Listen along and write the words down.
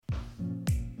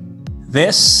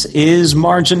This is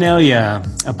Marginalia,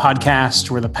 a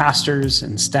podcast where the pastors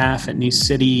and staff at New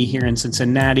City here in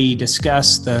Cincinnati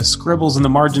discuss the scribbles in the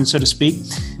margin, so to speak,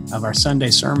 of our Sunday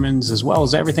sermons, as well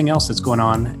as everything else that's going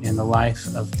on in the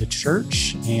life of the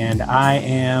church. And I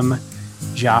am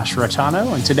Josh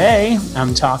Rotano, and today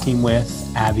I'm talking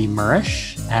with Abby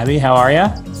Murish. Abby, how are you?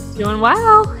 Doing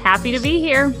well. Happy to be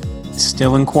here.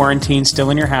 Still in quarantine, still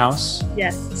in your house.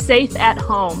 Yes, safe at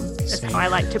home. That's how I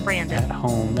like to brand it. At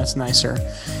home, that's nicer.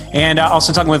 And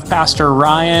also talking with Pastor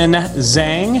Ryan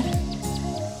Zhang.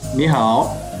 Ni hao.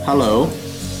 Hello.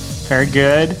 Very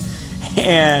good.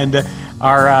 And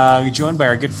our joined by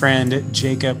our good friend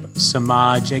Jacob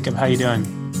Sama. Jacob, how you doing?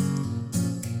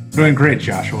 Doing great,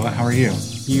 Joshua. How are you?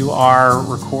 You are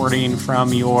recording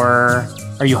from your...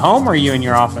 Are you home or are you in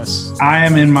your office? I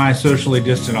am in my socially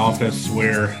distant office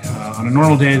where on a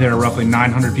normal day there are roughly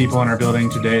 900 people in our building.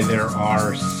 Today there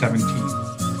are 17.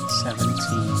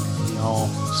 17. We all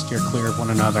steer clear of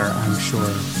one another, I'm sure.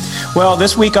 Well,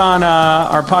 this week on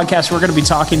our podcast, we're going to be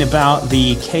talking about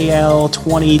the KL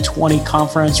 2020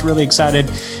 conference. Really excited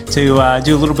to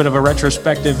do a little bit of a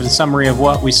retrospective and summary of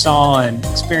what we saw and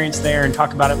experienced there and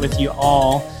talk about it with you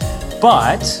all.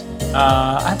 But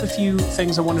I have a few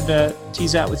things I wanted to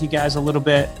tease out with you guys a little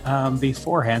bit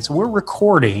beforehand. So we're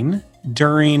recording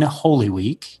during Holy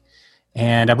Week,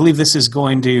 and I believe this is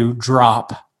going to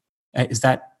drop. Is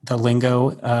that the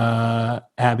lingo,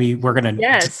 Abby? We're going to...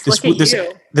 Yes,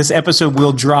 this episode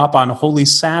will drop on Holy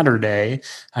Saturday,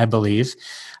 I believe.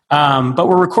 But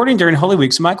we're recording during Holy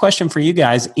Week. So my question for you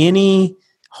guys, any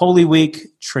Holy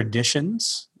Week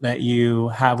traditions that you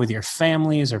have with your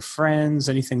families or friends,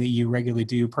 anything that you regularly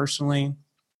do personally?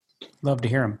 Love to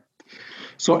hear them.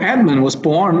 So Edmund was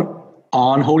born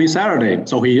on Holy Saturday,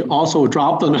 so he also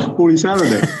dropped on Holy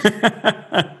Saturday.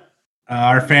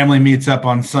 Our family meets up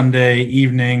on Sunday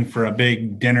evening for a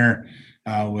big dinner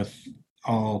with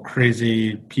all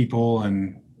crazy people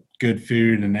and good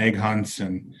food and egg hunts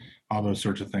and all those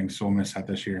sorts of things. So we'll miss that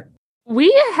this year.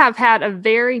 We have had a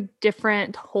very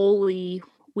different Holy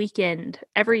Weekend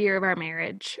every year of our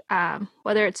marriage,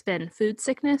 whether it's been food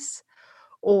sickness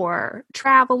or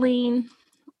traveling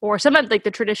or some of like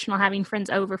the traditional having friends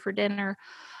over for dinner.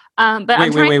 But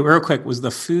wait, real quick. Was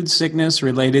the food sickness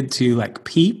related to like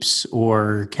Peeps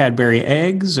or Cadbury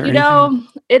eggs or anything?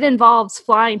 It involves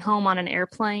flying home on an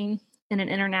airplane in an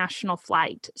international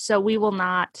flight. So we will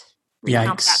not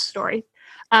recount that story.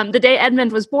 The day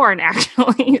Edmund was born,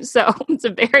 actually. So it's a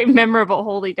very memorable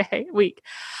Holy Day week.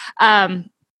 But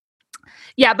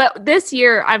this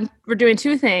year we're doing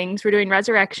two things. We're doing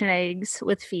resurrection eggs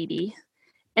with Phoebe,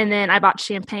 and then I bought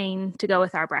champagne to go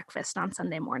with our breakfast on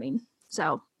Sunday morning.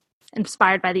 So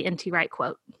inspired by the N.T. Wright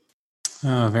quote.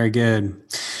 Oh, very good.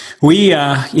 We,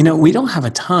 we don't have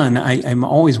a ton. I'm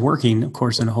always working, of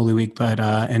course, in a Holy Week, but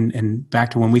and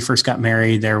back to when we first got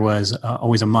married, there was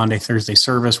always a Monday, Thursday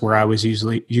service where I was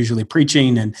usually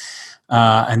preaching, and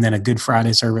then a Good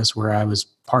Friday service where I was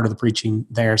part of the preaching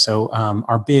there. So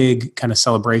our big kind of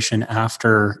celebration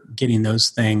after getting those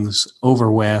things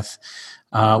over with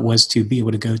was to be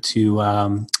able to go to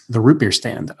the root beer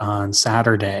stand on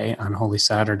Saturday, on Holy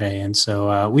Saturday. And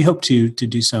so we hope to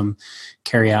do some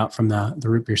carry out from the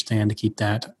root beer stand to keep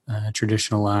that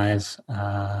tradition alive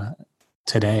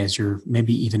today, as you're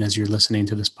listening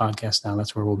to this podcast now.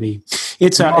 That's where we'll be.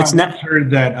 It's not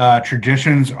heard that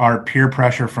traditions are peer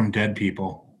pressure from dead people.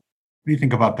 What do you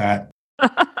think about that?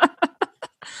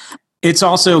 It's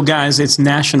also, guys, it's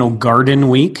National Garden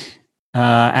Week.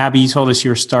 Abby, you told us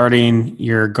you're starting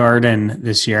your garden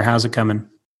this year. How's it coming?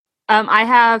 I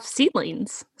have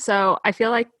seedlings, so I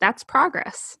feel like that's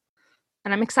progress,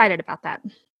 and I'm excited about that.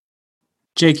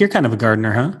 Jake, you're kind of a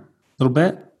gardener, huh? A little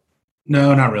bit?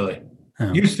 No, not really.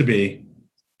 Oh. Used to be.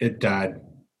 It died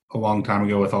a long time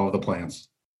ago with all of the plants.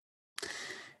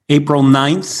 April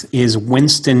 9th is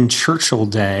Winston Churchill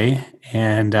Day,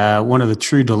 and one of the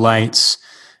true delights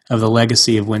of the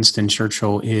legacy of Winston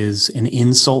Churchill is an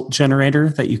insult generator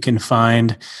that you can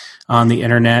find on the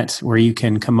internet, where you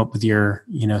can come up with your,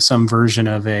 some version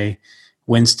of a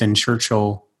Winston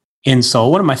Churchill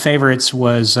insult. One of my favorites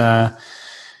was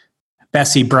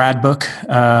Bessie Bradbook,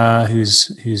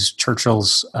 who's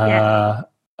Churchill's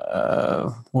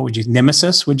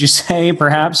nemesis, would you say,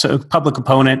 perhaps a public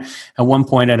opponent. At one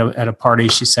point at a party,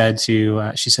 she said,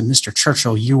 "Mr.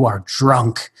 Churchill, you are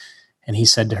drunk." And he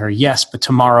said to her, "Yes, but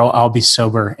tomorrow I'll be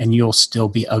sober and you'll still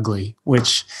be ugly,"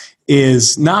 which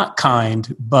is not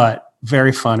kind, but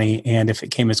very funny. And if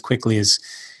it came as quickly as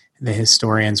the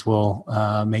historians will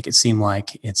make it seem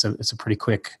like, it's a pretty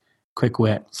quick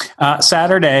wit.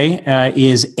 Saturday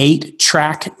is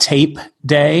 8-track tape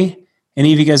day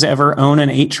Any of you guys ever own an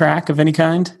 8-track of any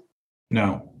kind?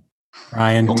 No.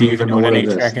 Ryan, do you even know what an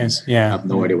 8-track is? Yeah. I have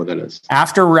no idea what that is.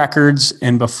 After records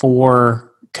and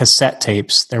before cassette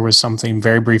tapes, there was something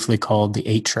very briefly called the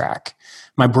 8-track.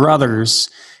 My brothers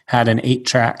had an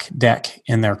 8-track deck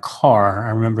in their car.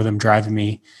 I remember them driving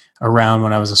me around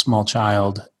when I was a small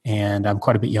child, and I'm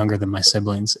quite a bit younger than my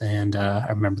siblings, and I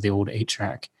remember the old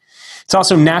 8-track. It's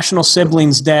also National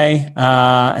Siblings Day,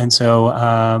 and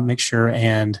so make sure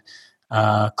and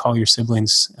call your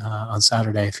siblings on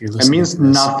Saturday if you're listening. It means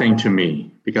nothing to me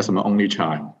because I'm an only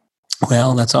child.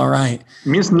 Well, that's all right. It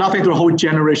means nothing to a whole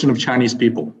generation of Chinese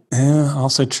people.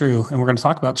 Also true. And we're going to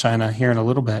talk about China here in a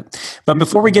little bit. But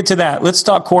before we get to that, let's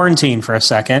talk quarantine for a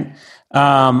second.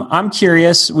 I'm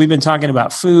curious. We've been talking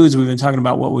about foods. We've been talking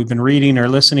about what we've been reading or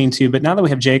listening to. But now that we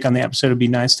have Jake on the episode, it'd be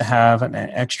nice to have an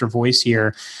extra voice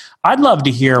here. I'd love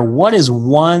to hear, what is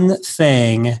one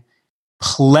thing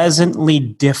pleasantly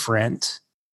different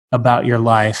about your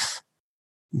life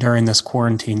during this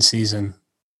quarantine season?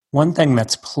 One thing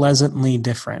that's pleasantly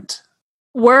different.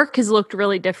 Work has looked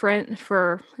really different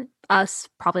for us,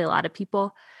 probably a lot of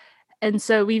people. And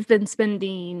so we've been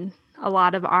spending a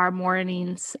lot of our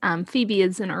mornings. Phoebe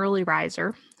is an early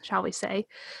riser, shall we say.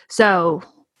 So,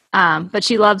 but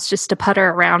she loves just to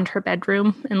putter around her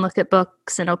bedroom and look at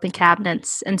books and open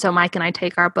cabinets. And so Mike and I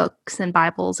take our books and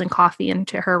Bibles and coffee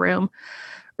into her room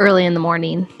early in the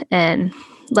morning and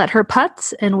let her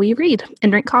putz, and we read and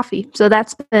drink coffee. So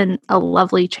that's been a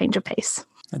lovely change of pace.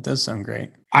 That does sound great.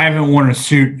 I haven't worn a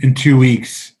suit in 2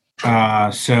 weeks,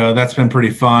 so that's been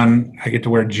pretty fun. I get to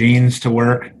wear jeans to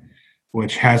work,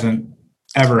 which hasn't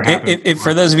ever happened.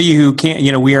 For those of you who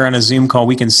can't, we are on a Zoom call.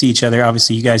 We can see each other.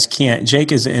 Obviously, you guys can't.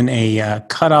 Jake is in a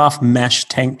cut-off mesh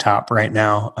tank top right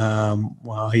now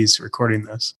while he's recording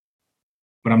this.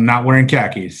 But I'm not wearing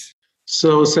khakis.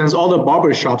 So since all the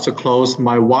barber shops are closed,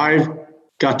 my wife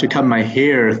got to cut my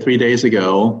hair 3 days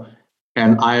ago,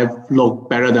 and I've looked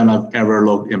better than I've ever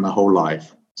looked in my whole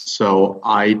life. So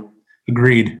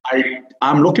Agreed.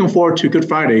 I'm looking forward to Good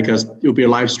Friday because it'll be a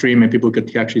live stream and people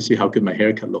could actually see how good my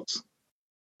haircut looks.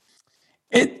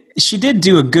 She did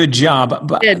do a good job,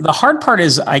 but the hard part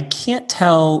is I can't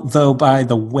tell, though, by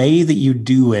the way that you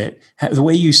do it, the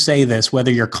way you say this,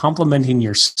 whether you're complimenting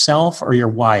yourself or your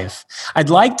wife. I'd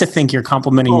like to think you're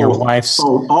complimenting your wife's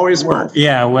always both.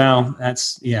 Yeah, well,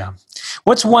 yeah.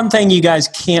 What's one thing you guys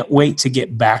can't wait to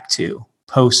get back to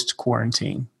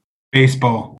post-quarantine?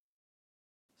 Baseball.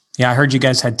 Yeah, I heard you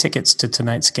guys had tickets to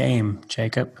tonight's game,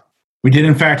 Jacob. We did,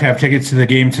 in fact, have tickets to the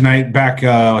game tonight back,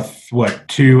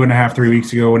 2.5, 3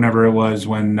 weeks ago, whenever it was,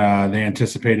 when they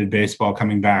anticipated baseball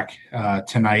coming back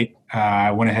tonight. I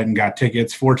went ahead and got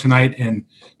tickets for tonight in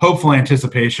hopeful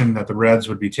anticipation that the Reds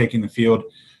would be taking the field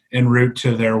en route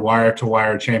to their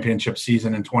wire-to-wire championship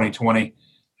season in 2020.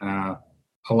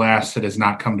 Alas, it has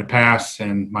not come to pass,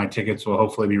 and my tickets will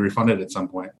hopefully be refunded at some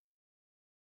point.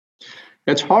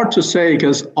 It's hard to say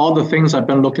because all the things I've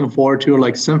been looking forward to,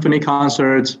 like symphony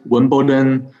concerts,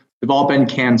 Wimbledon, they've all been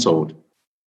canceled.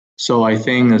 So I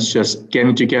think it's just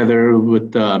getting together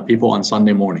with people on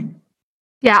Sunday morning.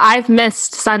 Yeah, I've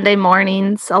missed Sunday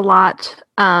mornings a lot.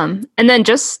 And then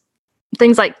just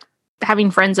things like having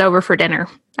friends over for dinner.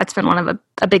 That's been one of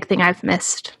a big thing I've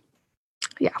missed.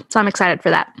 Yeah, so I'm excited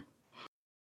for that.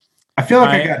 I feel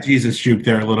like I got Jesus juke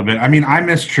there a little bit. I mean, I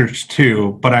miss church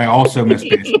too, but I also miss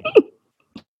baseball.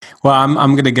 Well, I'm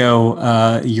going to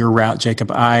go your route,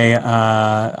 Jacob. I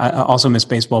also miss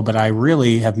baseball, but I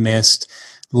really have missed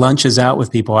lunches out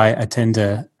with people. I tend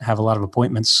to have a lot of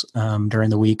appointments during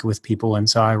the week with people, and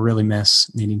so I really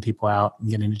miss meeting people out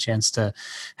and getting a chance to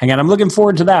hang out. I'm looking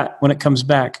forward to that when it comes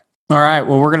back. All right,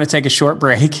 well, we're going to take a short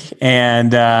break,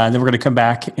 and then we're going to come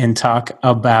back and talk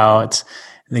about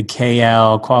the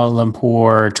KL Kuala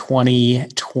Lumpur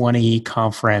 2020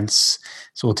 conference.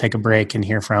 So we'll take a break and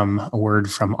hear from a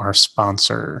word from our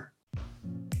sponsor.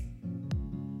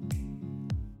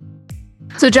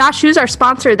 So Josh, who's our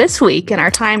sponsor this week in our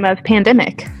time of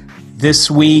pandemic? This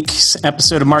week's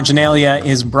episode of Marginalia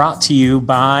is brought to you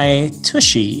by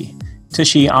Tushy.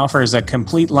 Tushy offers a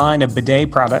complete line of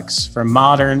bidet products for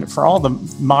all the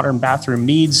modern bathroom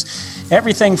needs.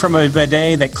 Everything from a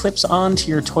bidet that clips onto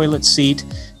your toilet seat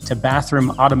to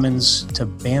bathroom ottomans to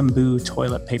bamboo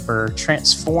toilet paper.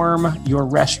 Transform your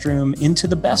restroom into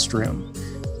the best room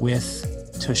with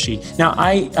Tushy. Now,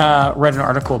 I read an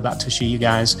article about Tushy, you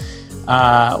guys.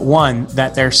 One,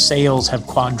 that their sales have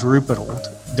quadrupled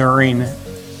during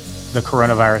the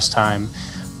coronavirus time.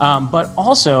 But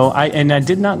also, I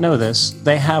did not know this,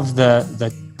 they have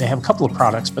they have a couple of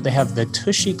products, but they have the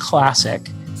Tushy Classic,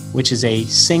 which is a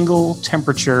single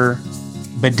temperature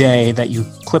bidet that you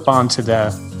clip onto the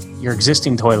your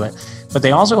existing toilet. But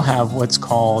they also have what's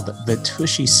called the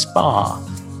Tushy Spa,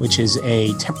 which is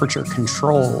a temperature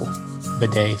control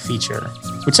bidet feature,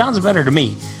 which sounds better to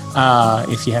me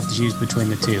if you have to choose between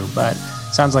the two. But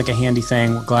sounds like a handy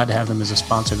thing. We're glad to have them as a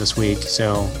sponsor this week.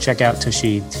 So check out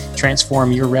Tushy.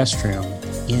 Transform your restroom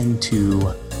into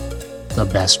the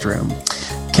best room.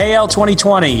 KL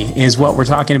 2020 is what we're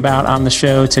talking about on the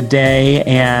show today.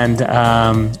 And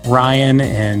Ryan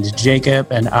and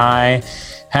Jacob and I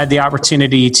had the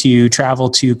opportunity to travel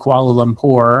to Kuala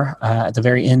Lumpur at the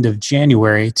very end of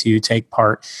January to take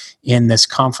part in this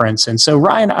conference. And so,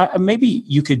 Ryan, maybe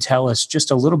you could tell us just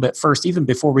a little bit first, even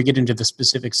before we get into the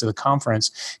specifics of the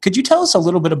conference. Could you tell us a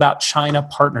little bit about China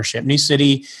Partnership? New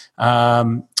City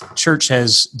Church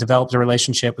has developed a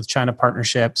relationship with China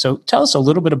Partnership. So tell us a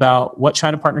little bit about what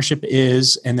China Partnership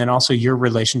is, and then also your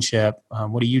relationship.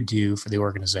 What do you do for the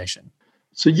organization?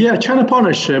 So China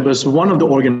Partnership is one of the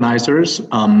organizers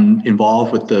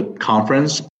involved with the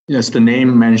conference. As the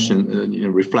name mentioned,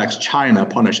 reflects China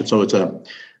Partnership. So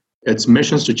it's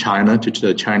missions to China, to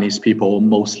the Chinese people,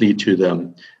 mostly to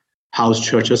the house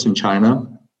churches in China.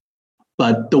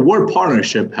 But the word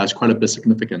partnership has quite a bit of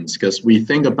significance because we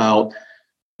think about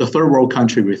the third world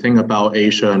country, we think about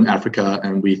Asia and Africa,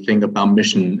 and we think about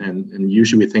mission. And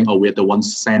usually we think, we're the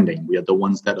ones sending. We are the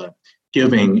ones that are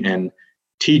giving and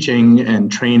teaching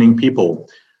and training people.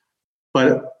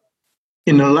 But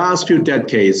in the last few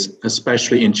decades,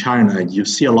 especially in China, you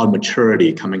see a lot of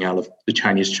maturity coming out of the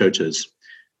Chinese churches.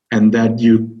 And that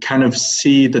you kind of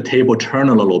see the table turn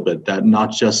a little bit, that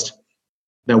not just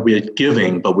that we're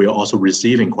giving, but we're also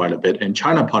receiving quite a bit. And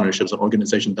China Partnership is an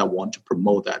organization that want to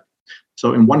promote that.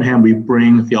 So in one hand, we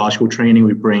bring theological training,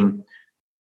 we bring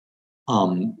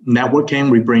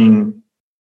networking, we bring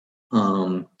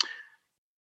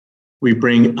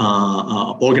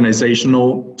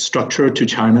organizational structure to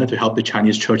China to help the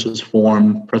Chinese churches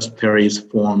form presbyteries,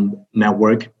 form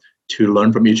network to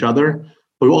learn from each other.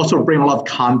 But we also bring a lot of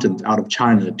content out of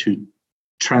China to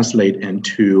translate and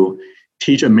to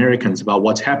teach Americans about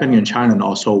what's happening in China and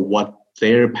also what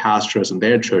their pastors and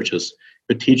their churches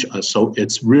could teach us. So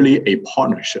it's really a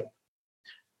partnership.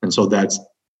 And so that's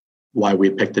why we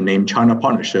picked the name China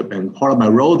Partnership. And part of my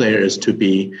role there is to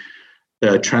be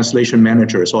the translation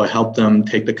manager. So I help them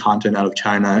take the content out of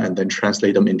China and then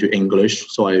translate them into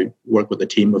English. So I work with a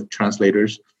team of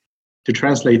translators to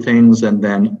translate things and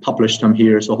then publish them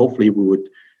here. So hopefully we would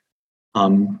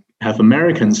have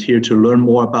Americans here to learn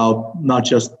more about not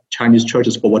just Chinese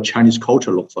churches, but what Chinese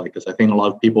culture looks like. Because I think a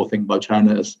lot of people think about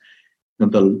China as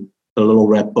the little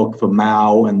red book for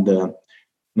Mao and the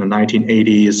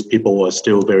 1980s, people were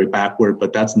still very backward,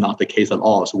 but that's not the case at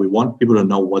all. So we want people to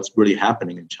know what's really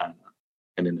happening in China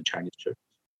and in the Chinese church.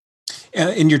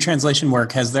 In your translation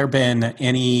work, has there been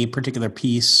any particular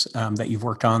piece that you've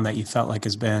worked on that you felt like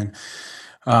has been,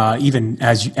 even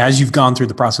as you've gone through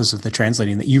the process of the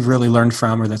translating, that you've really learned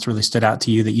from or that's really stood out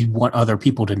to you that you want other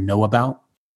people to know about?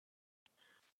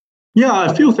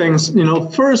 Yeah, a few things.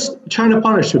 First, China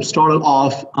Partnership started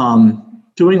off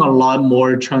doing a lot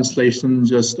more translation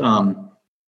just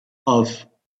of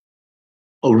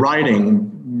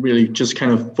writing, really just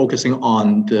kind of focusing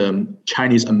on the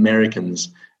Chinese Americans.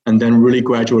 And then really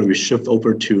gradually we shift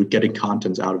over to getting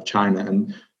contents out of China.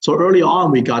 And so early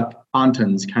on, we got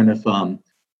contents kind of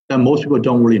that most people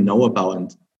don't really know about.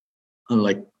 And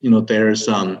there's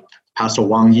Pastor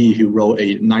Wang Yi who wrote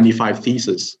a 95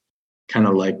 thesis, kind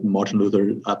of like Martin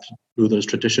Luther's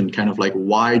tradition, kind of like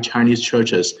why Chinese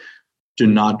churches do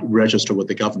not register with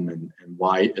the government and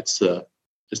why it's the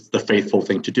faithful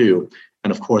thing to do.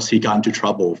 And of course, he got into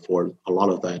trouble for a lot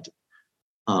of that.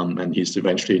 And he's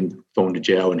eventually thrown to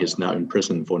jail and he's now in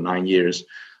prison for 9 years.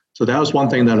 So that was one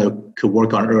thing that I could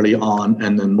work on early on.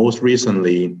 And then most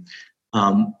recently,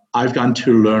 I've gotten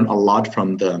to learn a lot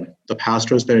from the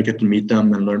pastors there. I get to meet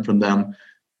them and learn from them.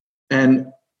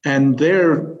 And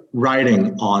their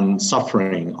writing on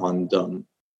suffering, on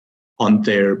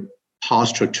their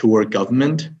posture toward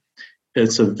government,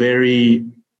 it's a very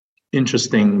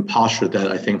interesting posture that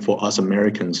I think for us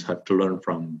Americans have to learn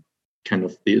from. Kind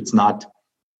of, it's not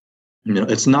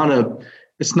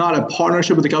a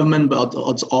partnership with the government, but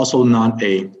it's also not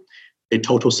a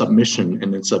total submission,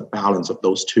 and it's a balance of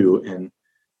those two.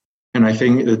 And I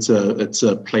think it's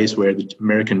a place where the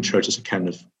American churches are kind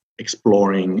of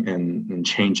exploring and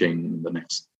changing in the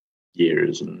next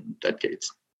years and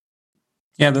decades.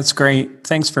 Yeah, that's great.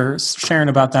 Thanks for sharing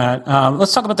about that.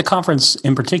 Let's talk about the conference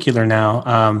in particular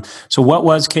now. So what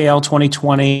was KL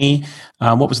 2020?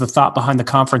 What was the thought behind the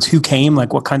conference? Who came?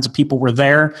 Like what kinds of people were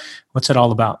there? What's it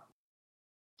all about?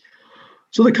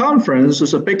 So the conference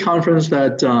is a big conference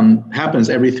that happens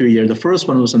every 3 years. The first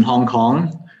one was in Hong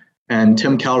Kong, and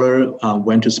Tim Keller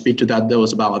went to speak to that. There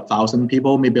was about 1,000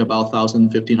 people, maybe about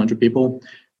 1,000, 1,500 people.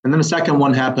 And then the second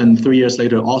one happened 3 years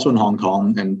later, also in Hong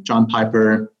Kong, and John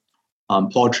Piper,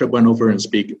 Paul Tripp went over and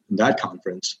speak in that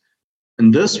conference.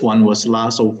 And this one was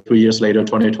last 3 years later,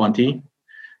 2020.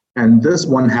 And this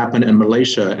one happened in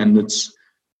Malaysia, and it's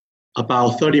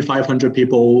about 3,500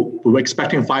 people. We were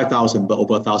expecting 5,000, but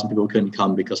over 1,000 people couldn't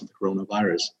come because of the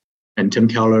coronavirus. And Tim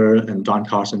Keller and Don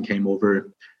Carson came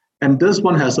over. And this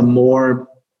one has a more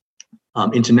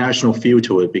international feel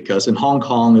to it, because in Hong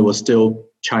Kong, it was still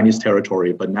Chinese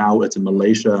territory, but now it's in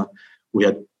Malaysia. We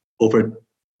had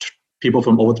people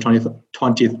from over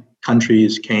 20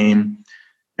 countries came,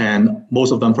 and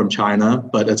most of them from China.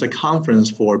 But it's a conference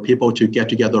for people to get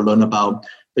together, learn about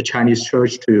the Chinese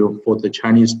church, for the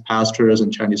Chinese pastors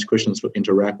and Chinese Christians to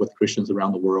interact with Christians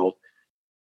around the world.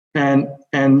 And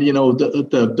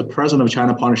the president of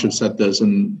China Partnership said this,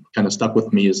 and kind of stuck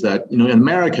with me, is that in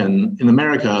America,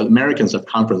 Americans have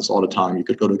conferences all the time. You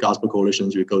could go to gospel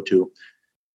coalitions, you go to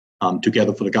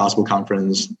Together for the Gospel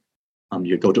Conference,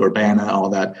 you go to Urbana, all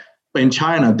that. But in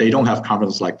China, they don't have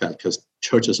conferences like that because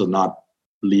churches are not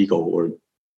legal, or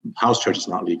house church is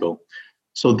not legal.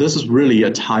 So this is really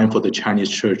a time for the Chinese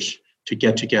church to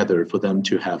get together, for them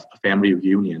to have a family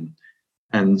reunion.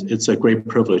 And it's a great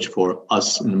privilege for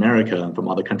us in America and from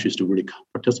other countries to really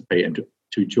participate and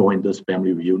to join this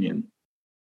family reunion.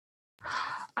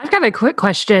 I've got a quick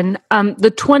question.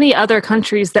 The 20 other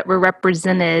countries that were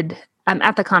represented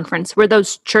at the conference, were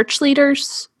those church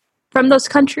leaders from those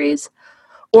countries,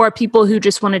 or people who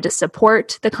just wanted to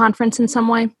support the conference in some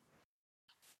way?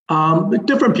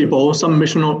 Different people, some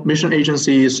mission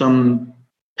agencies, some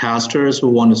pastors who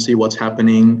want to see what's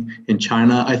happening in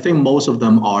China. I think most of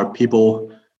them are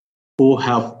people who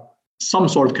have some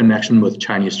sort of connection with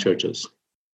Chinese churches.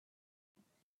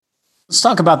 Let's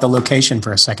talk about the location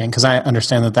for a second, because I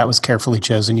understand that was carefully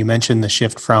chosen. You mentioned the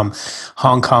shift from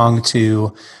Hong Kong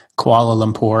to Kuala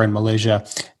Lumpur in Malaysia.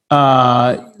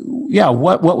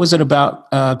 What was it about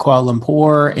Kuala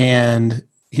Lumpur? And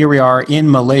here we are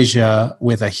in Malaysia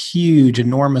with a huge,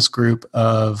 enormous group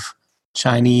of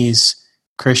Chinese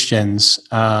Christians.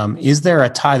 Is there a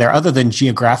tie there other than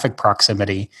geographic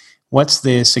proximity? What's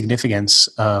the significance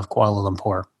of Kuala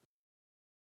Lumpur?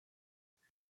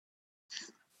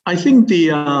 I think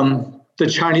the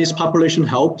Chinese population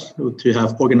helped to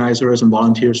have organizers and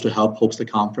volunteers to help host the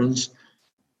conference.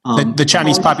 The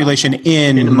Chinese population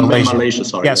in Malaysia. Malaysia,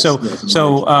 sorry. Yeah.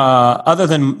 So other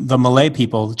than the Malay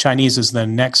people, the Chinese is the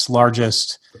next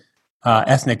largest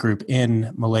ethnic group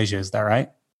in Malaysia. Is that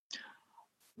right?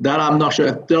 That I'm not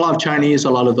sure. There are a lot of Chinese, a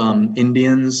lot of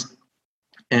Indians,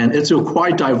 and it's a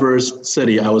quite diverse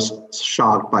city. I was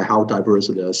shocked by how diverse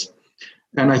it is.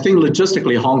 And I think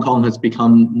logistically, Hong Kong has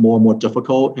become more and more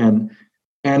difficult. And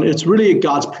it's really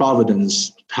God's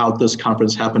providence how this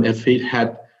conference happened. If we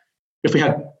had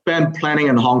been planning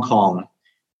in Hong Kong,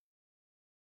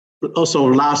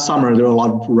 also last summer, there were a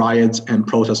lot of riots and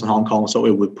protests in Hong Kong, so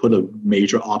it would put a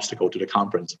major obstacle to the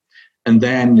conference. And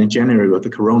then in January, with the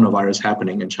coronavirus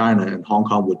happening in China, and Hong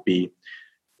Kong it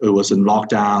was in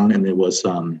lockdown, and it was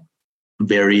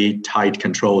very tight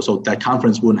control. So that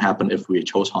conference wouldn't happen if we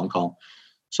chose Hong Kong.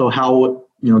 So how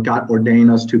God ordained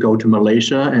us to go to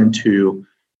Malaysia and to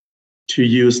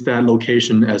use that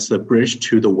location as a bridge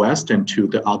to the West and to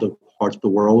the other parts of the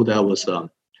world, that was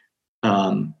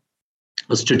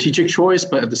a strategic choice.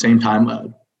 But at the same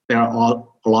time, there are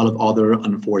a lot of other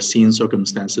unforeseen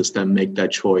circumstances that make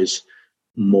that choice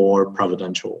more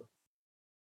providential.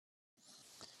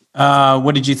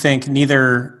 What did you think?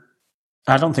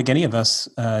 I don't think any of us,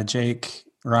 Jake,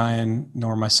 Ryan,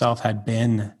 nor myself, had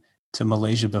been to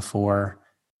Malaysia before.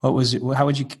 How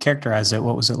would you characterize it?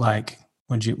 What was it like?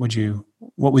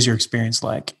 What was your experience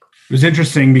like? It was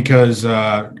interesting because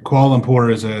Kuala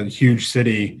Lumpur is a huge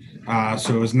city,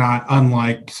 so it was not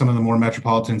unlike some of the more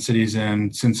metropolitan cities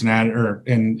in Cincinnati or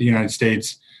in the United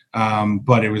States,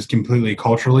 but it was completely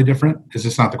culturally different. Is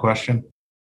this not the question?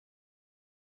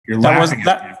 You're laughing.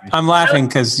 I'm laughing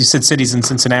because you said cities in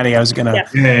Cincinnati. I was going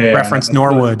to reference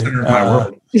Norwood.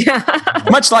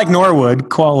 Much like Norwood,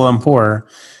 Kuala Lumpur,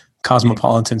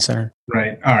 Cosmopolitan Center.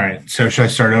 Right. All right. So should I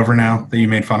start over now that you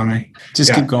made fun of me?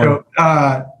 Just keep going.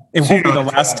 It won't be the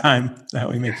last time that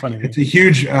we make fun of you. It's a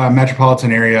huge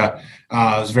metropolitan area.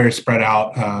 It's very spread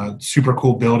out, super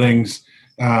cool buildings.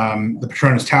 The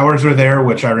Petronas Towers are there,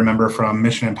 which I remember from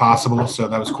Mission Impossible. So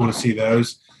that was cool to see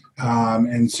those.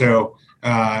 And so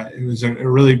it was a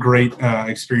really great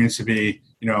experience to be,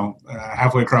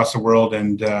 halfway across the world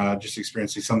and just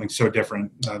experiencing something so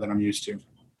different than I'm used to.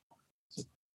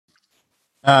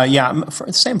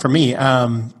 Same for me.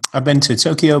 I've been to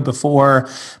Tokyo before,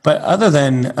 but other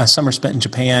than a summer spent in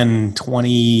Japan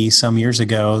 20 some years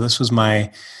ago, this was my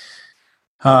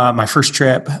first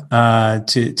trip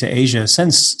to Asia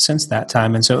since that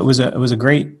time, and so it was a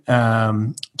great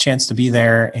chance to be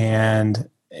there. And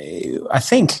I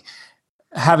think,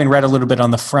 having read a little bit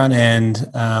on the front end,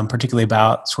 particularly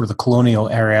about sort of the colonial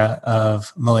area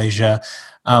of Malaysia,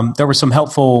 there were some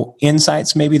helpful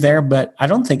insights maybe there, but I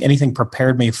don't think anything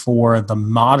prepared me for the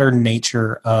modern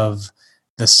nature of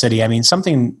the city. I mean, it's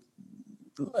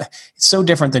so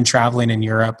different than traveling in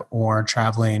Europe or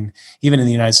traveling even in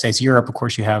the United States. Europe, of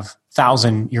course, you have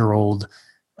 1,000-year-old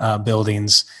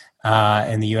buildings.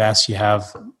 In the U.S., you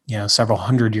have several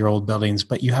 100-year-old buildings,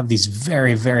 but you have these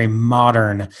very, very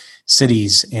modern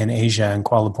cities in Asia, and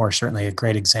Kuala Lumpur is certainly a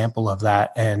great example of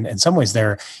that. And in some ways,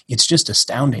 it's just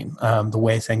astounding the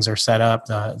way things are set up,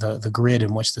 the grid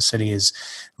in which the city is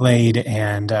laid,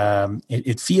 and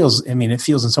it feels. I mean, it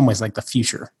feels in some ways like the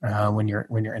future when you're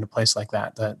in a place like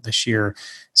that. The sheer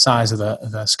size of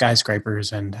the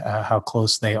skyscrapers and how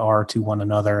close they are to one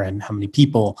another, and how many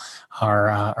people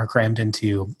are crammed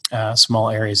into small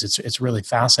areas. It's really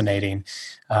fascinating,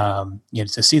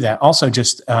 to see that. Also,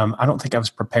 just I don't think I was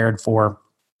prepared for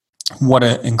what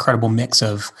an incredible mix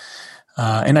of,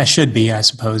 and I should be, I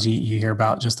suppose. You hear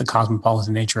about just the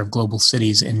cosmopolitan nature of global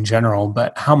cities in general,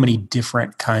 but how many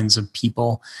different kinds of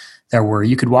people there were.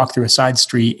 You could walk through a side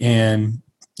street and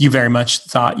you very much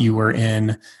thought you were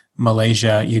in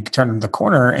Malaysia. You turn the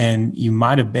corner and you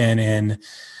might have been in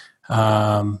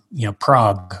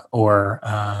Prague or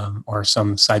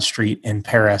some side street in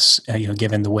Paris,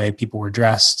 given the way people were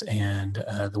dressed and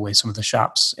the way some of the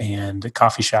shops and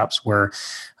coffee shops were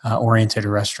oriented,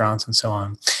 or restaurants and so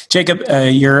on. Jacob,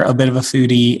 you're a bit of a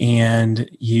foodie, and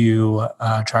you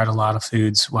tried a lot of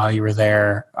foods while you were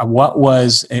there. What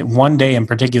was one day in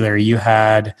particular you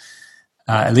had,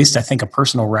 at least I think, a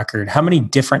personal record? How many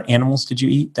different animals did you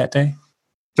eat that day?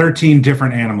 13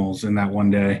 different animals in that one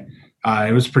day.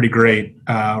 It was pretty great.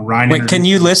 Ryan, wait, can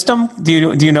you list them? Do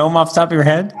you know them off the top of your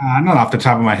head? Not off the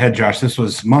top of my head, Josh. This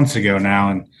was months ago now,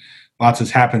 and lots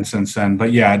has happened since then.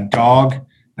 But yeah, dog.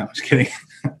 No, I was kidding.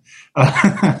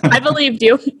 I believed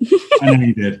you. I know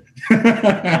you did.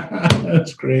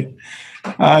 That's great.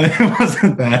 It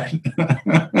wasn't bad.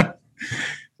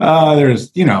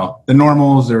 There's, the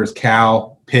normals. There was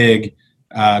cow, pig,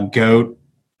 goat,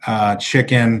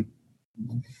 chicken,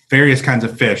 various kinds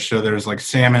of fish. So there's like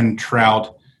salmon,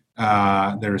 trout,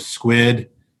 there's squid,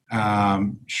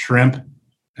 shrimp,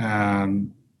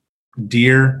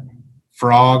 deer,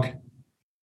 frog.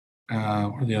 What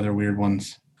are the other weird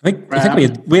ones? I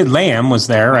think we had lamb was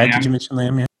there, right? Did you mention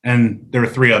lamb? Yeah. And there were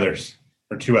 2 others.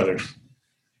 It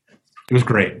was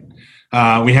great.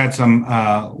 We had some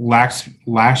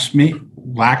laxmi,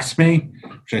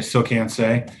 which I still can't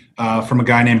say, from a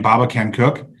guy named Baba Can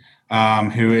Cook,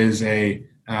 who is a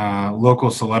local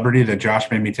celebrity that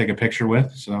Josh made me take a picture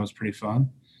with. So that was pretty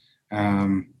fun.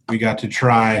 We got to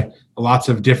try lots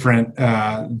of different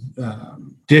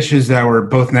dishes that were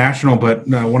both national, but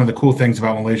one of the cool things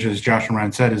about Malaysia, as Josh and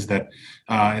Ryan said, is that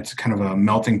it's kind of a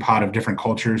melting pot of different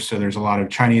cultures. So there's a lot of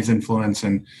Chinese influence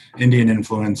and Indian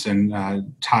influence and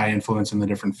Thai influence in the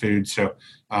different foods. So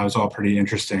it was all pretty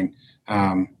interesting.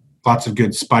 Lots of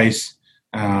good spice.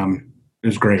 It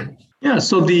was great. Yeah,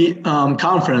 so the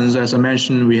conference, as I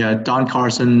mentioned, we had Don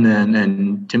Carson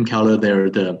and Tim Keller. They're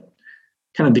the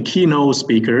kind of the keynote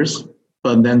speakers,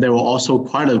 but then there were also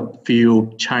quite a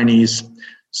few Chinese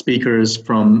speakers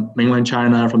from mainland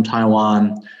China, from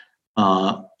Taiwan,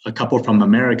 a couple from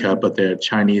America, but they're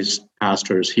Chinese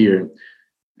pastors here.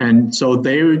 And so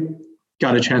they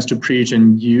got a chance to preach,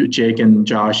 and you, Jake and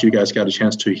Josh, you guys got a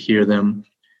chance to hear them.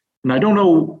 And I don't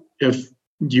know if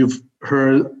you've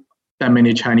heard that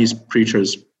many Chinese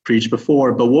preachers preach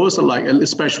before, but what was it like,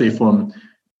 especially from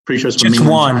preachers from just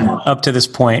one China? Up to this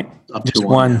point, just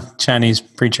one Chinese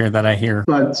preacher that I hear.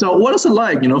 But so what is it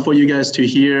like, for you guys to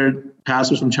hear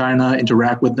pastors from China,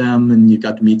 interact with them, and you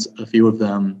got to meet a few of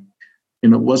them?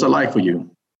 What's it like for you?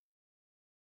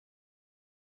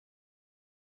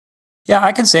 Yeah,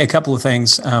 I can say a couple of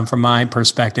things from my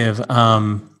perspective.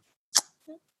 Haven't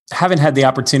had the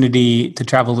opportunity to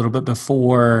travel a little bit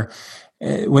before.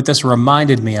 What this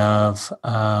reminded me of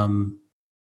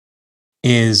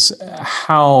is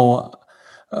how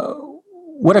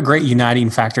what a great uniting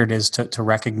factor it is to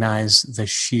recognize the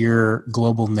sheer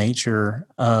global nature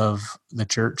of the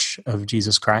Church of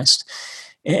Jesus Christ.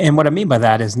 And what I mean by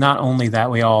that is not only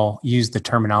that we all use the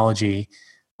terminology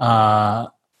of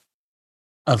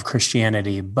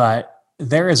Christianity, but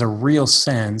there is a real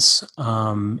sense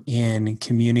in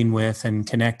communing with and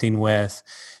connecting with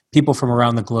people from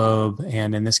around the globe,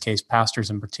 and in this case, pastors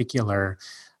in particular,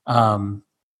 that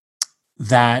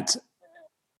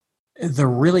there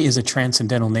really is a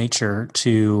transcendental nature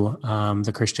to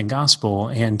the Christian gospel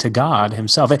and to God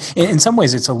himself. In some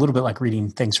ways, it's a little bit like reading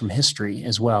things from history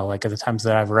as well. Like at the times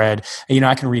that I've read,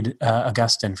 I can read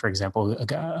Augustine, for example,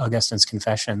 Augustine's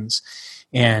Confessions.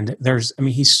 And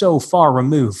he's so far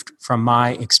removed from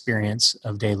my experience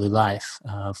of daily life,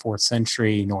 4th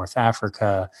century, North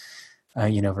Africa,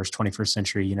 verse 21st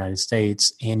century United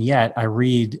States. And yet I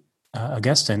read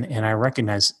Augustine and I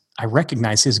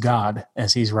recognize his God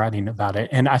as he's writing about it.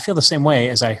 And I feel the same way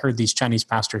as I heard these Chinese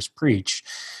pastors preach,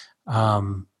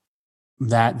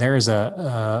 that there is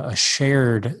a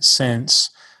shared sense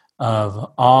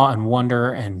of awe and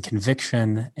wonder and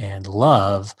conviction and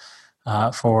love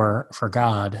for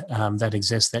God that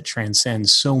exists, that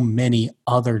transcends so many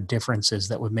other differences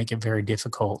that would make it very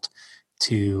difficult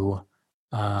to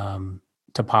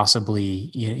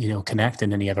possibly connect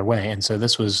in any other way. And so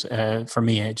this was for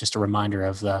me just a reminder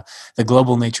of the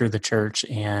global nature of the church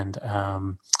and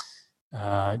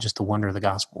just the wonder of the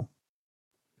gospel.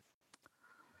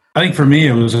 I think for me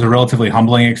it was a relatively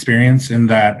humbling experience in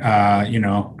that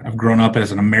I've grown up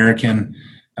as an American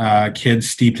kid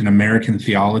steeped in American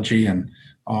theology and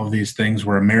all of these things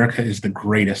where America is the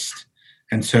greatest.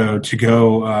 And so to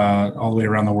go all the way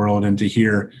around the world and to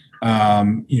hear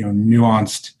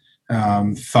nuanced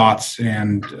thoughts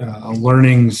and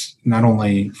learnings, not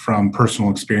only from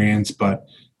personal experience, but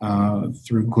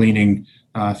through gleaning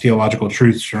theological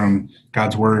truths from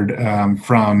God's word,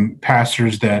 from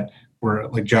pastors that were,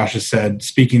 like Josh has said,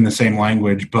 speaking the same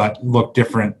language, but look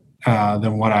different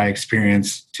than what I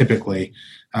experience typically,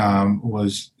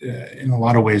 was in a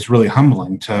lot of ways really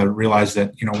humbling to realize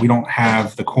that, we don't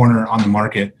have the corner on the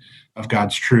market of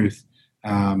God's truth.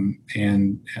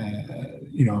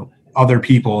 Other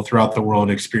people throughout the world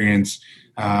experience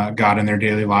God in their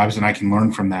daily lives, and I can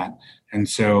learn from that. And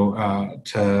so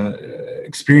to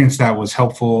experience that was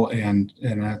helpful and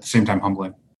at the same time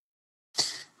humbling.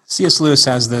 C.S. Lewis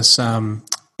has this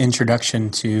introduction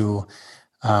to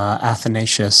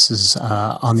Athanasius'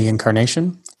 on the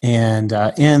Incarnation. And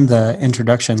in the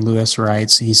introduction, Lewis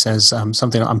writes, he says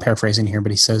something, I'm paraphrasing here,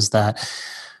 but he says that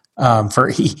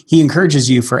he encourages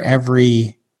you for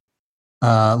every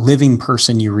living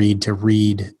person you read to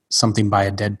read something by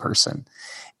a dead person.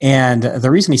 And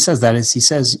the reason he says that is he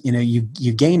says,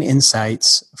 you gain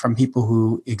insights from people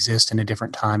who exist in a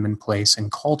different time and place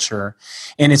and culture.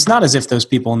 And it's not as if those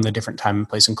people in the different time and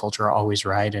place and culture are always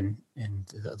right and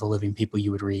the living people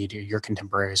you would read, your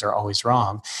contemporaries, are always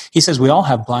wrong. He says we all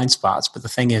have blind spots, but the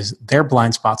thing is their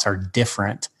blind spots are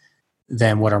different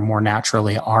than what are more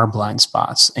naturally our blind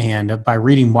spots. And by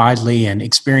reading widely and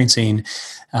experiencing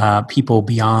people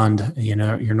beyond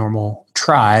your normal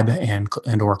tribe and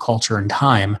or culture and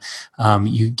time,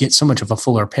 you get so much of a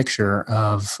fuller picture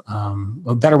of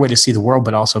a better way to see the world,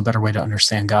 but also a better way to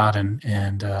understand God and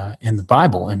in the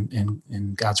Bible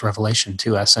and God's revelation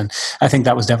to us. And I think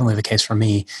that was definitely the case for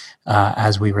me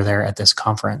as we were there at this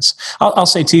conference. I'll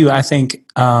say too, I think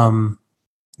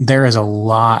there is a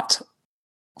lot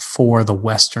for the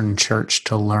Western church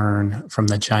to learn from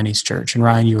the Chinese church. And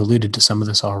Ryan, you alluded to some of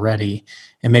this already.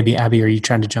 And maybe Abby, are you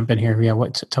trying to jump in here? Yeah,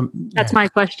 That's my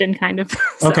question, kind of.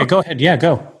 So. Okay, go ahead. Yeah,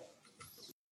 go.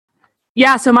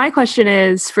 Yeah, so my question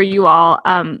is for you all,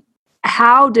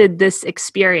 how did this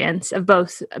experience of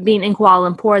both being in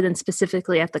Kuala Lumpur, then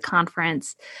specifically at the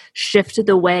conference, shift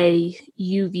the way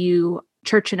you view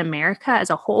church in America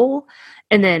as a whole,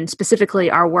 and then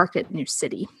specifically our work at New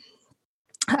City?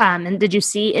 And did you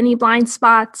see any blind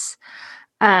spots?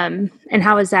 And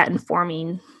how is that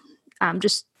informing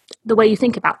just the way you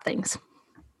think about things?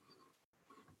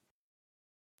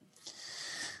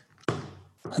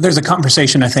 There's a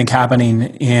conversation, I think, happening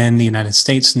in the United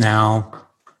States now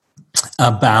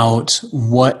about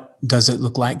what does it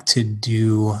look like to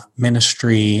do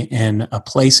ministry in a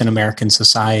place in American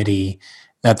society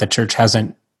that the church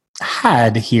hasn't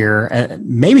had here,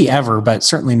 maybe ever, but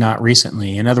certainly not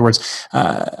recently. In other words,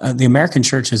 the American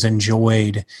church has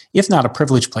enjoyed, if not a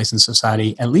privileged place in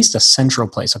society, at least a central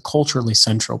place, a culturally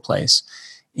central place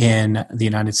in the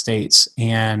United States.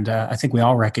 And I think we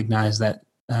all recognize that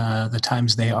the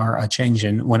times they are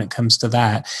a-changing when it comes to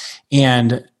that.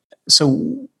 And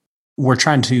so we're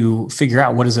trying to figure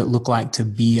out what does it look like to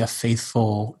be a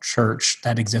faithful church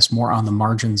that exists more on the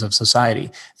margins of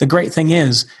society. The great thing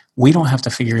is we don't have to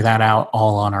figure that out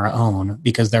all on our own,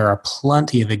 because there are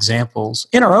plenty of examples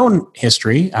in our own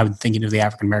history. I'm thinking of the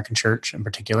African American church in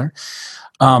particular,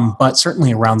 but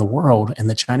certainly around the world. And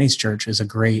the Chinese church is a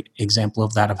great example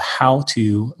of that, of how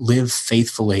to live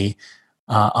faithfully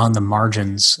on the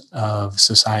margins of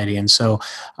society. And so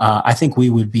I think we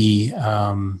would be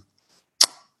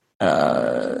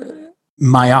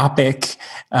myopic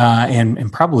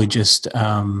and probably just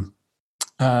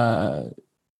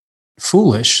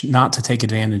foolish not to take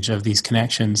advantage of these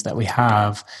connections that we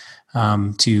have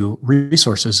to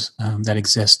resources that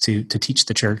exist to teach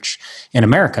the church in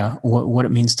America what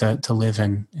it means to live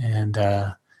in and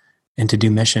to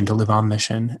do mission, to live on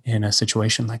mission in a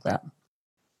situation like that.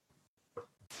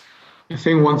 I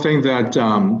think one thing that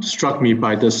struck me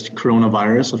by this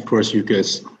coronavirus, of course, you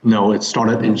guys know it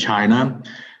started in China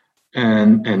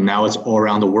and now it's all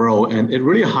around the world. And it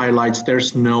really highlights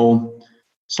there's no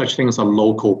such thing as a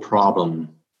local problem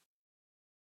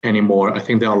anymore. I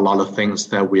think there are a lot of things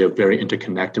that we are very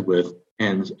interconnected with,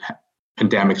 and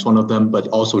pandemic's one of them, but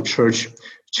also church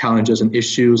challenges and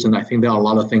issues. And I think there are a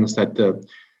lot of things that the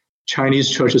Chinese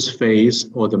churches face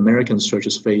or the American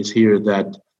churches face here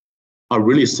that are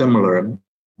really similar,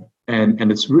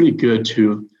 and it's really good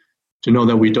to know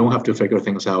that we don't have to figure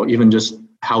things out. Even just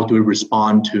how do we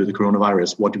respond to the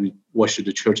coronavirus? What should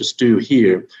the churches do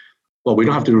here? Well, we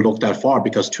don't have to look that far,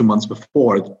 because 2 months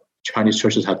before, Chinese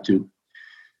churches had to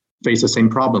face the same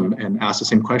problem and ask the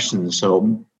same questions.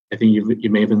 So I think you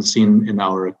may have seen in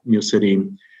our New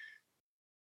City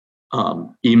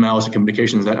emails and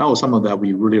communications that some of that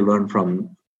we really learned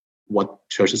from what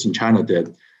churches in China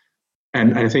did.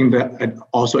 And I think that it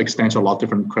also extends to a lot of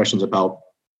different questions about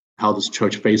how this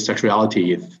church faced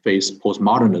sexuality, faced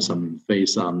postmodernism,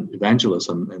 faced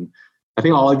evangelism. And I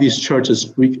think all of these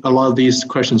churches, a lot of these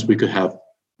questions we could have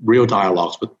real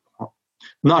dialogues with,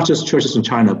 not just churches in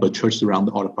China, but churches around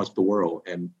other parts of the world,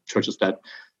 and churches that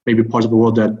maybe parts of the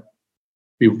world that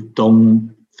we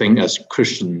don't think as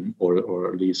Christian,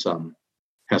 or at least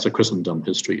has a Christendom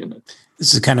history in it.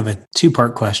 This is kind of a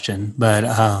two-part question, but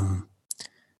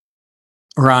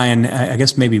Ryan, I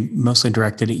guess maybe mostly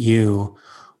directed at you.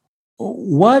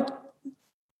 What,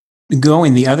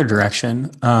 going the other direction,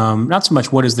 not so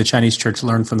much what does the Chinese church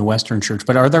learn from the Western church,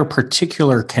 but are there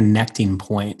particular connecting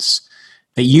points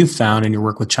that you've found in your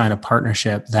work with China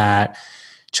Partnership that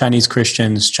Chinese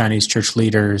Christians, Chinese church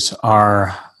leaders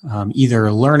are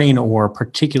either learning or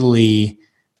particularly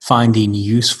finding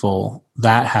useful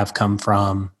that have come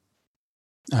from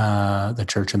the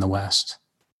church in the West,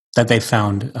 that they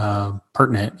found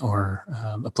pertinent or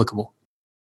applicable?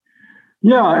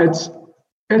 Yeah,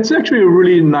 it's actually a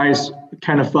really nice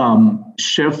kind of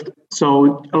shift.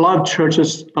 So a lot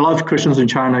of Christians in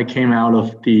China came out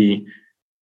of the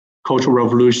Cultural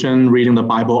Revolution, reading the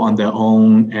Bible on their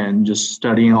own and just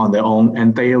studying on their own.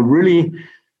 And they are really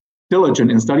diligent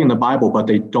in studying the Bible, but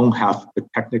they don't have the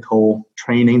technical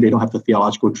training. They don't have the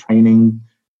theological training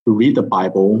to read the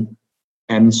Bible.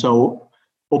 And so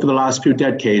over the last few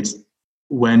decades,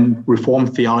 when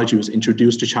Reformed theology was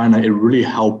introduced to China, it really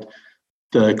helped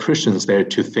the Christians there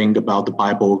to think about the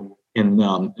Bible in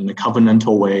a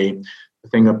covenantal way, to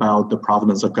think about the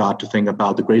providence of God, to think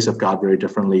about the grace of God very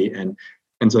differently. And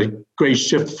it's a great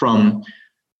shift from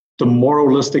the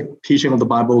moralistic teaching of the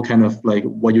Bible, kind of like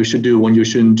what you should do, what you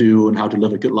shouldn't do, and how to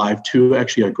live a good life, to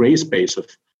actually a grace base of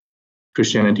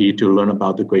Christianity, to learn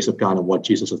about the grace of God and what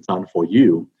Jesus has done for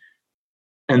you.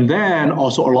 And then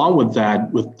also along with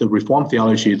that, with the Reformed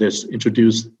theology that's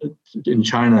introduced in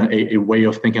China, a way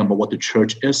of thinking about what the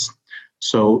church is.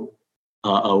 So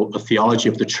a theology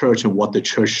of the church and what the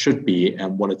church should be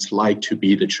and what it's like to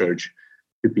be the church,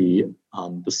 to be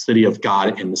the city of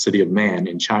God and the city of man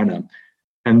in China.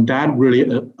 And that really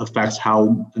affects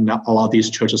how a lot of these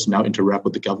churches now interact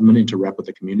with the government, interact with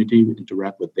the community,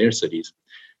 interact with their cities.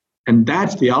 And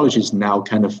that theology is now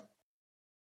kind of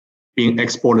being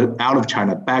exported out of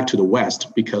China back to the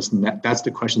West, because that's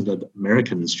the question that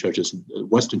American churches,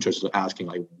 Western churches are asking,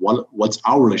 like, what's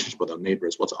our relationship with our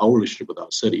neighbors? What's our relationship with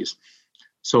our cities?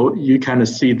 So you kind of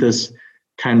see this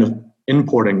kind of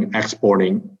importing,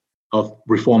 exporting of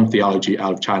Reformed theology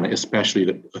out of China, especially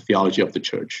the theology of the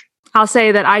church. I'll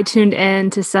say that I tuned in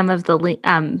to some of the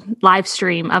live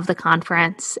stream of the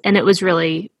conference, and it was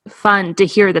really fun to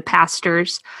hear the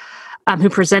pastors who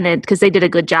presented, because they did a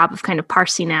good job of kind of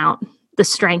parsing out the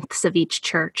strengths of each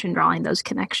church and drawing those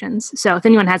connections. So if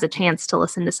anyone has a chance to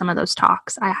listen to some of those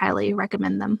talks, I highly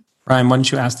recommend them. Ryan, why don't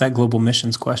you ask that global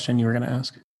missions question you were going to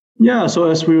ask? Yeah, so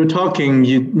as we were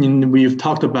talking, we've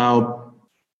talked about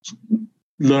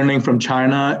learning from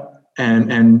China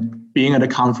and being at a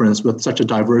conference with such a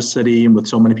diverse city and with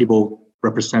so many people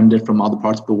represented from other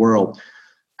parts of the world.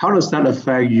 How does that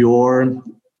affect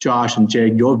Josh and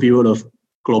Jake, your view of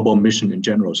global mission in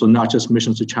general? So not just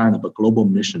missions to China, but global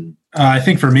mission. I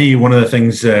think for me, one of the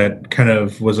things that kind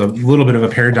of was a little bit of a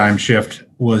paradigm shift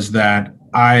was that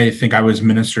I think I was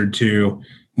ministered to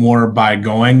more by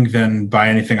going than by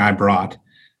anything I brought.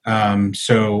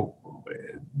 So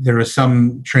there was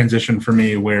some transition for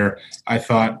me where I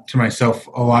thought to myself,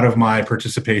 a lot of my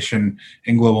participation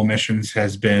in global missions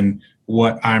has been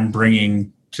what I'm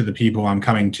bringing to the people I'm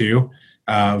coming to,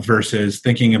 versus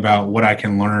thinking about what I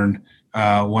can learn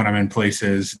when I'm in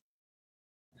places.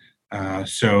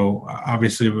 So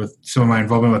obviously with some of my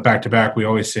involvement with Back to Back, we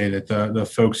always say that the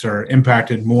folks are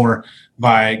impacted more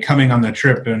by coming on the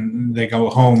trip, and they go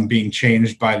home being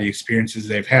changed by the experiences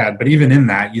they've had. But even in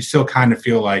that, you still kind of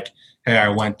feel like, hey, I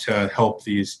went to help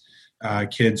these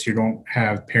kids who don't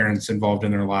have parents involved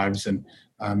in their lives, and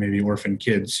maybe orphan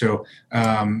kids. So,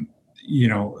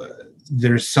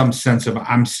 there's some sense of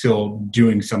I'm still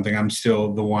doing something. I'm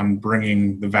still the one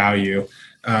bringing the value.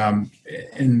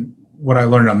 And what I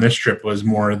learned on this trip was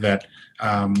more that,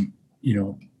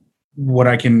 what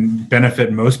I can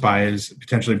benefit most by is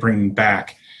potentially bringing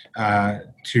back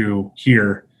to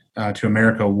here, to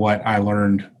America, what I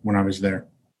learned when I was there.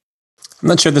 I'm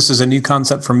not sure this is a new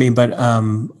concept for me, but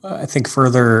I think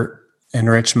further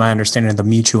enriched my understanding of the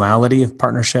mutuality of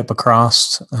partnership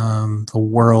across the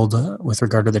world with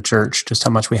regard to the church, just how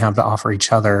much we have to offer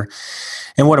each other.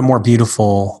 And what a more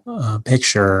beautiful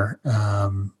picture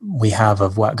we have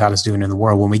of what God is doing in the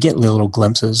world when we get little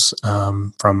glimpses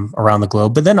from around the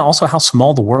globe, but then also how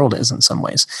small the world is in some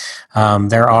ways.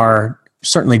 There are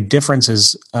certainly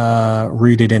differences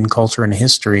rooted in culture and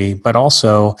history, but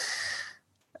also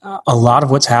a lot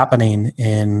of what's happening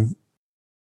in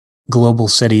global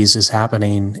cities is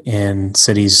happening in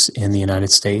cities in the United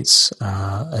States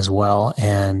as well.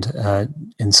 And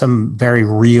in some very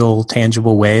real,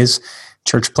 tangible ways,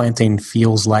 church planting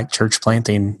feels like church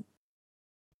planting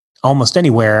almost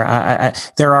anywhere.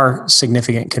 There are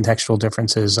significant contextual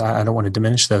differences. I don't want to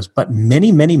diminish those, but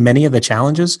many of the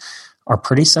challenges are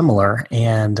pretty similar.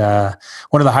 And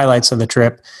one of the highlights of the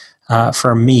trip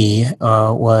for me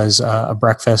was a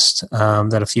breakfast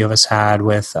that a few of us had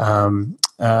with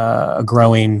a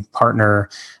growing partner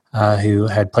who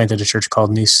had planted a church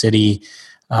called New City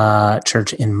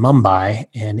Church in Mumbai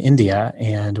in India.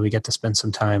 And we get to spend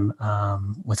some time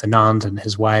with Anand and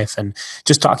his wife and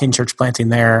just talking church planting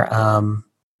there.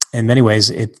 In many ways,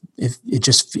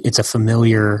 it's a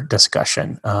familiar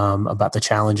discussion about the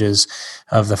challenges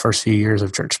of the first few years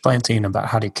of church planting, about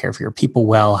how to care for your people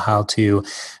well, how to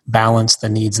balance the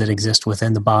needs that exist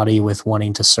within the body with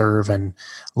wanting to serve and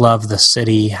love the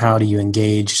city. How do you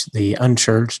engage the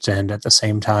unchurched and at the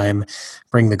same time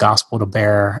bring the gospel to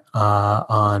bear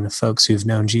on folks who've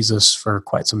known Jesus for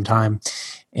quite some time?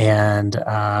 And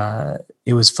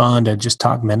it was fun to just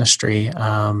talk ministry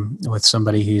with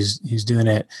somebody who's doing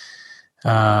it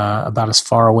about as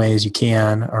far away as you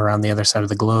can around the other side of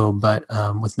the globe, but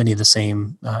with many of the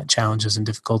same challenges and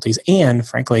difficulties, and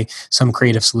frankly, some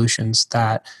creative solutions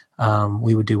that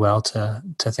we would do well to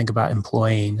think about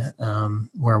employing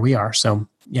where we are. So,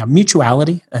 yeah,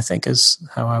 mutuality, I think, is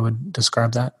how I would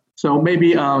describe that. So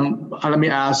maybe let me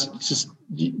ask just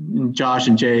Josh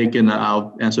and Jake, and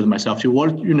I'll answer myself too.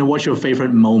 What's your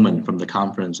favorite moment from the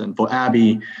conference? And for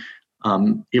Abby,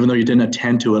 even though you didn't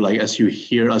attend to it, like as you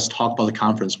hear us talk about the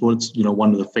conference, what's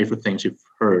one of the favorite things you've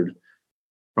heard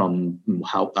from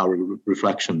our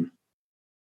reflection?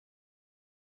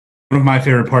 One of my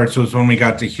favorite parts was when we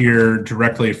got to hear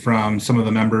directly from some of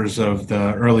the members of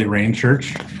the Early Rain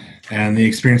Church and the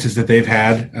experiences that they've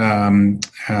had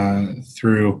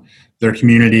through their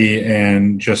community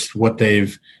and just what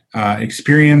they've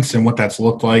experienced and what that's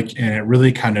looked like. And it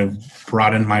really kind of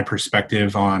broadened my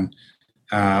perspective on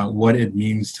what it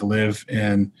means to live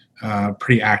in a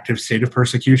pretty active state of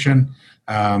persecution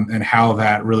and how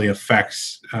that really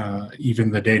affects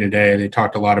even the day-to-day. They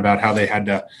talked a lot about how they had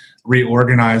to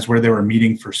reorganize where they were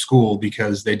meeting for school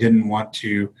because they didn't want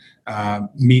to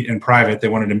meet in private. They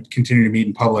wanted to continue to meet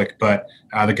in public, but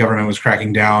the government was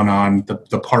cracking down on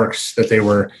the parks that they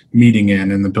were meeting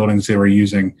in and the buildings they were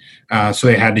using. So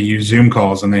they had to use Zoom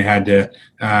calls, and they had to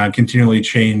continually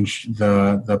change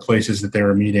the places that they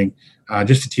were meeting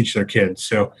just to teach their kids.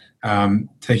 So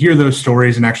to hear those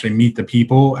stories and actually meet the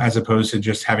people as opposed to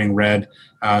just having read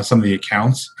some of the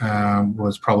accounts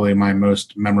was probably my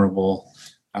most memorable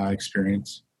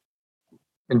experience.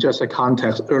 And just a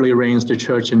context, Early Rains, the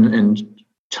church in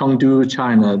Chengdu,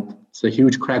 China, it's a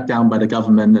huge crackdown by the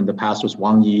government, and the pastor was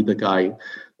Wang Yi, the guy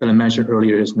that I mentioned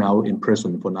earlier, is now in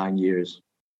prison for 9 years.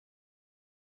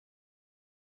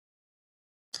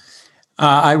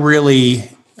 I really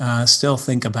still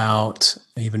think about,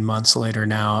 even months later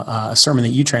now, a sermon that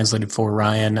you translated for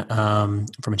Ryan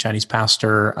from a Chinese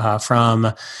pastor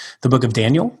from the book of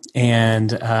Daniel.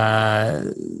 And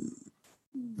the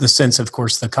sense, of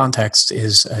course, the context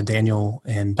is Daniel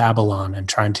in Babylon and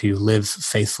trying to live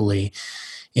faithfully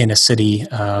in a city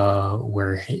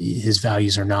where his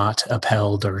values are not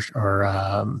upheld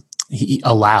or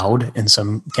allowed in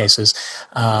some cases,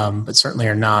 but certainly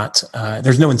are not.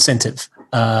 There's no incentive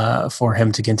for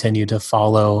him to continue to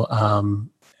follow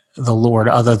the Lord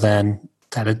other than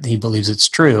that he believes it's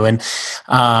true. And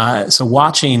so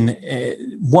watching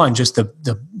just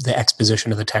the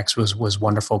exposition of the text was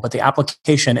wonderful, but the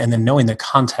application and then knowing the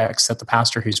context that the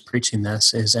pastor who's preaching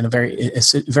this is in a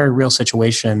very real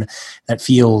situation that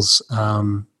feels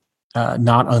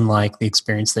not unlike the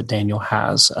experience that Daniel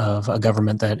has of a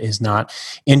government that is not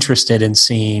interested in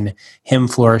seeing him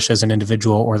flourish as an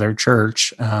individual or their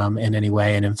church in any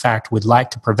way, and in fact would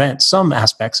like to prevent some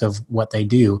aspects of what they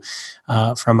do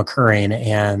from occurring.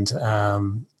 And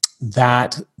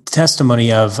that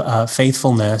testimony of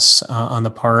faithfulness on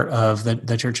the part of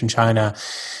the church in China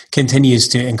continues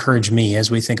to encourage me as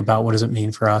we think about what does it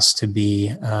mean for us to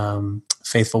be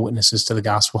faithful witnesses to the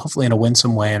gospel, hopefully in a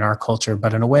winsome way in our culture,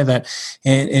 but in a way that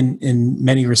in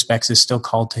many respects is still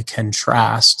called to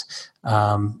contrast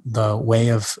the way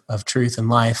of truth and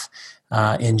life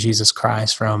in Jesus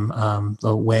Christ from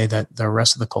the way that the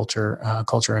rest of the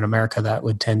culture in America that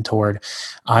would tend toward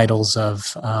idols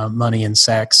of money and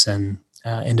sex and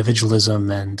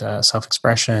individualism and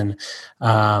self-expression,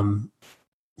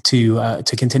 to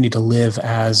continue to live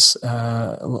as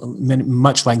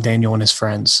much like Daniel and his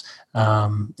friends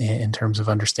in terms of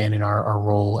understanding our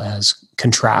role as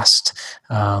contrast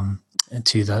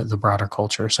to the broader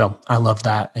culture. So I love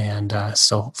that and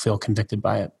still feel convicted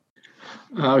by it.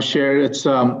 I'll share. It's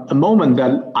a moment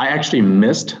that I actually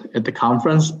missed at the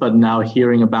conference, but now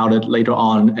hearing about it later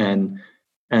on,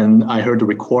 and I heard the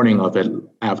recording of it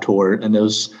afterward. And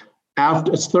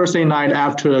it's Thursday night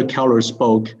after Keller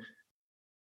spoke,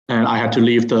 and I had to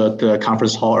leave the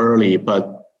conference hall early.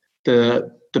 But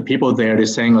the people there, they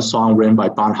sang a song written by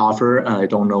Bonhoeffer. I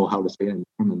don't know how to say it in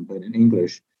German, but in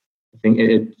English, I think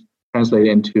it translated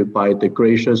into "by the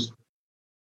gracious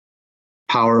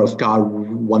power of God,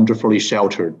 wonderfully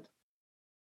sheltered."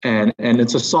 And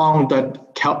it's a song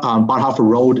that Bonhoeffer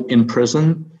wrote in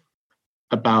prison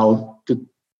about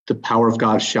the power of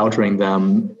God sheltering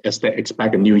them as they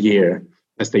expect a new year,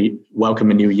 as they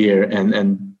welcome a new year.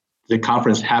 And the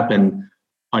conference happened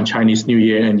on Chinese New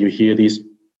Year, and you hear these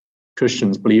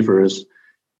Christians, believers,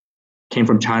 came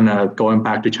from China, going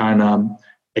back to China,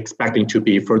 expecting to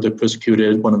be further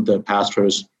persecuted. One of the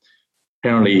pastors,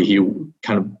 apparently he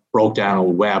kind of broke down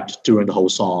and wept during the whole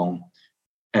song.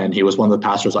 And he was one of the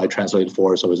pastors I translated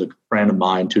for, so it was a friend of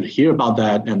mine to hear about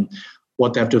that and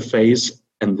what they have to face,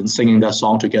 and then singing that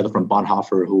song together from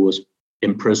Bonhoeffer, who was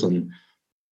in prison.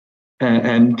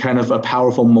 And kind of a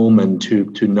powerful moment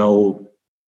to know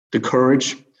the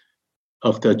courage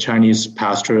of the Chinese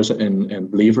pastors and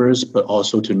believers, but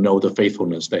also to know the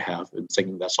faithfulness they have in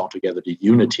singing that song together, the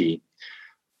unity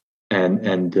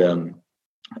and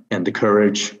the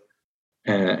courage,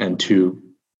 and to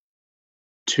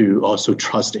also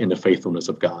trust in the faithfulness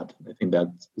of God. I think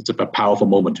that it's a powerful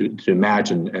moment to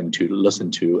imagine and to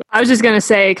listen to. I was just going to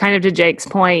say, kind of to Jake's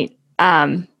point,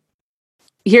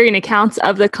 hearing accounts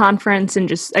of the conference and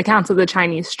just accounts of the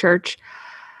Chinese church,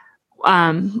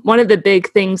 one of the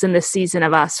big things in this season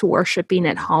of us worshiping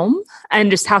at home, and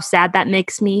just how sad that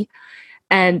makes me,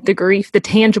 and the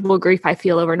tangible grief I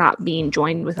feel over not being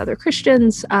joined with other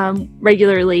Christians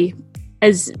regularly,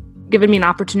 has given me an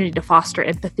opportunity to foster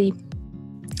empathy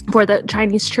for the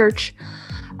Chinese church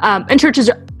and churches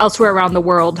elsewhere around the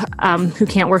world who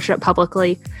can't worship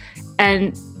publicly.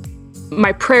 And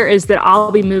my prayer is that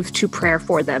I'll be moved to prayer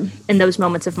for them in those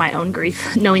moments of my own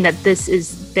grief, knowing that this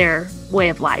is their way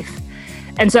of life.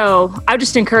 And so I would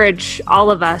just encourage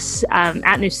all of us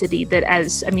at New City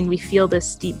that we feel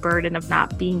this deep burden of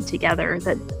not being together,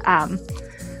 that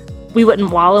we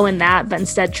wouldn't wallow in that, but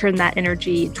instead turn that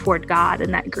energy toward God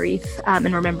and that grief,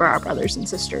 and remember our brothers and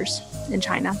sisters in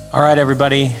China. All right,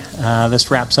 everybody. This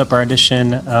wraps up our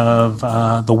edition of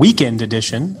the weekend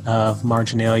edition of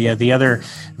Marginalia. The other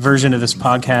version of this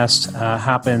podcast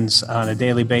happens on a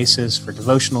daily basis for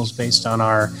devotionals based on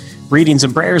our readings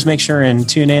and prayers. Make sure and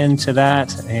tune in to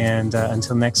that. And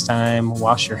until next time,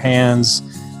 wash your hands,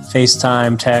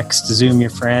 FaceTime, text, Zoom your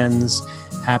friends.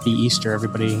 Happy Easter,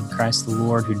 everybody. Christ the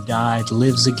Lord who died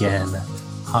lives again.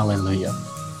 Hallelujah.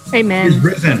 Amen. He is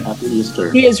risen. Happy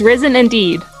Easter. He is risen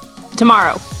indeed.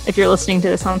 Tomorrow, if you're listening to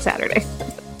this on Saturday.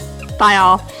 Bye,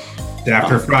 all. It's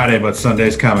after Friday, but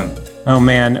Sunday's coming. Oh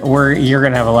man, you're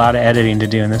gonna have a lot of editing to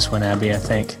do in this one, Abby, I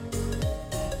think.